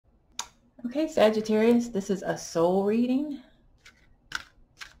Okay, Sagittarius, this is a soul reading.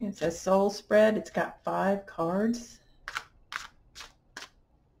 It's a soul spread. It's got 5 cards.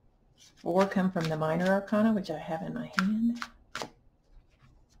 4 come from the minor arcana, which I have in my hand.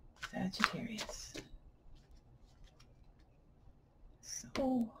 Sagittarius.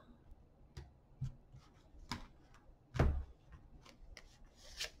 Soul.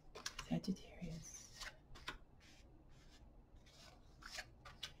 Sagittarius.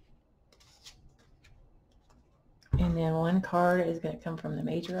 And then 1 card is going to come from the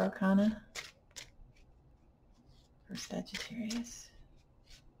major arcana for Sagittarius.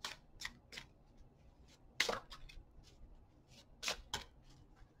 Let's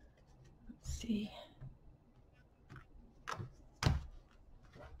see.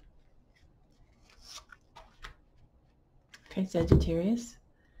 Okay, Sagittarius.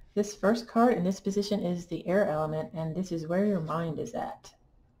 This first card in this position is the air element, and this is where your mind is at.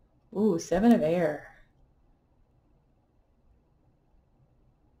 Ooh, 7 of air.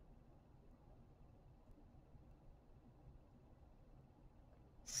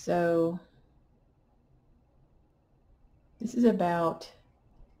 So this is about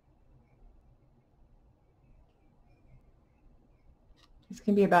this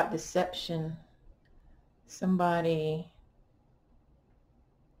can be about deception. Somebody,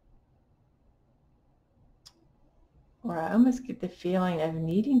 or I almost get the feeling of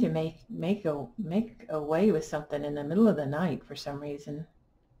needing to make away with something in the middle of the night for some reason.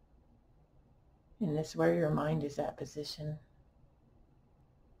 And this where your mind is at position.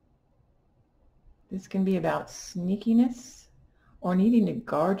 This can be about sneakiness or needing to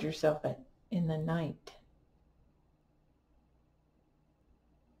guard yourself in the night.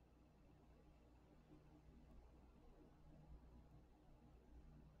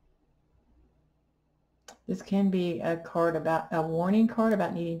 This can be a card about a warning card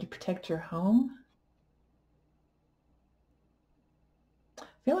about needing to protect your home. I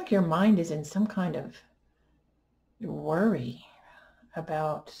feel like your mind is in some kind of worry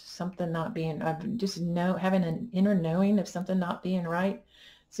about something not being, having an inner knowing of something not being right.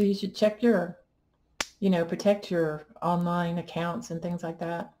 So you should check your, protect your online accounts and things like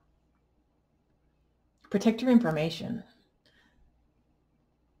that. Protect your information.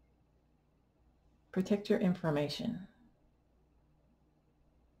 Protect your information.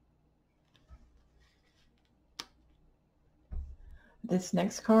 This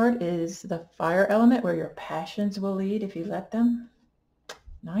next card is the fire element, where your passions will lead if you let them.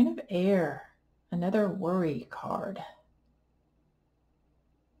 9 of air, another worry card.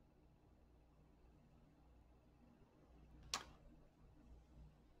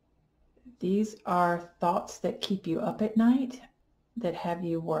 These are thoughts that keep you up at night, that have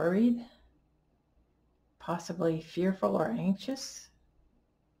you worried, possibly fearful or anxious.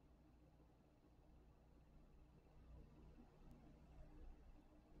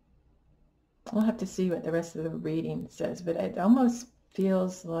 We'll have to see what the rest of the reading says, but it almost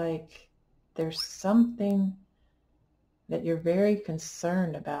feels like there's something that you're very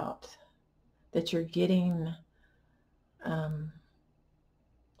concerned about, that you're getting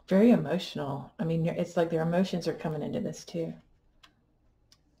very emotional. I mean, it's like their emotions are coming into this too.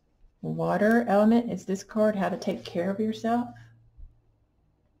 Water element is this card, how to take care of yourself.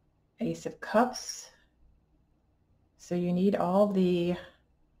 Ace of Cups. So you need all the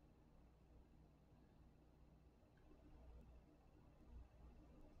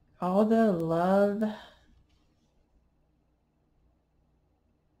love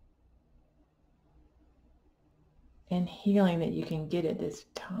and healing that you can get at this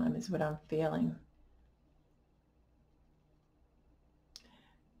time is what I'm feeling.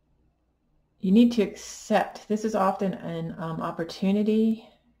 You need to accept. This is often an opportunity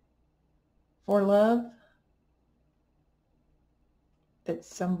for love that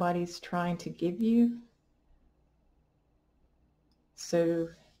somebody's trying to give you. So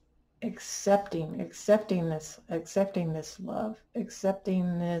accepting this love,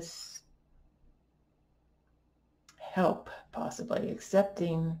 accepting this help, possibly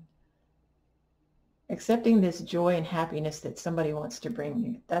accepting this joy and happiness that somebody wants to bring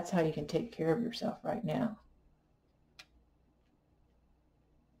you. That's how you can take care of yourself right now.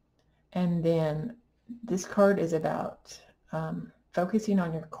 And then this card is about focusing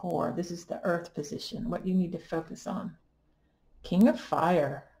on your core. This is the earth position, what you need to focus on. King of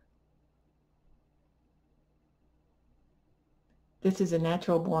Fire. This is a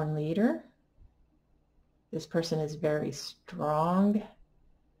natural born leader. This person is very strong,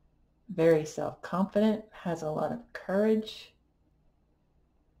 very self-confident, has a lot of courage,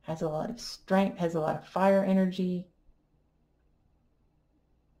 has a lot of strength, has a lot of fire energy.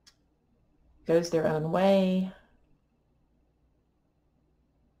 goes their own way,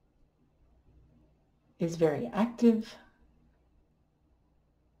 is very active,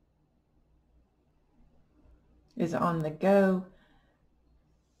 is on the go,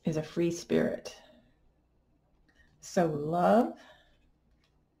 is a free spirit. So love,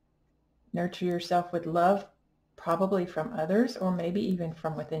 nurture yourself with love, probably from others or maybe even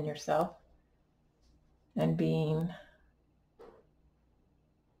from within yourself, and being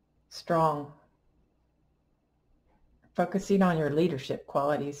strong, focusing on your leadership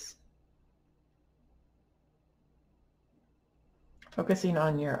qualities, focusing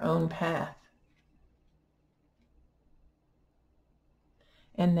on your own path.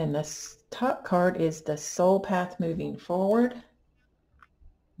 And then the top card is the soul path moving forward.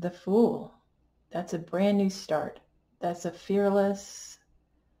 The Fool. That's a brand new start. That's a fearless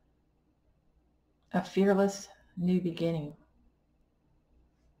new beginning.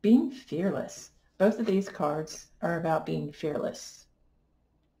 Being fearless. Both of these cards are about being fearless.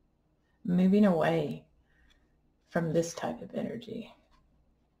 Moving away from this type of energy.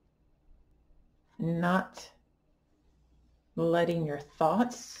 Not letting your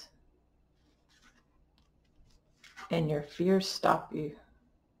thoughts and your fears stop you.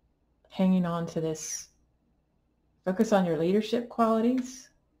 Hanging on to this. Focus on your leadership qualities.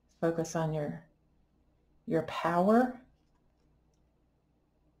 Focus on your power.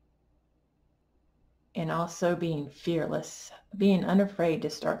 And also being fearless. Being unafraid to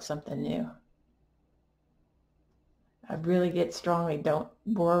start something new. I really get strongly, don't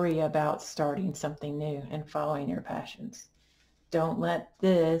worry about starting something new and following your passions. Don't let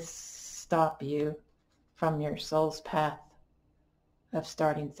this stop you from your soul's path of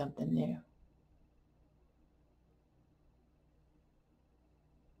starting something new.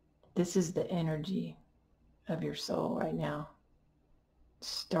 This is the energy of your soul right now.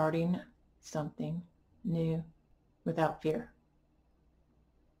 Starting something new without fear.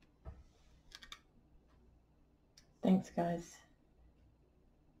 Thanks, guys.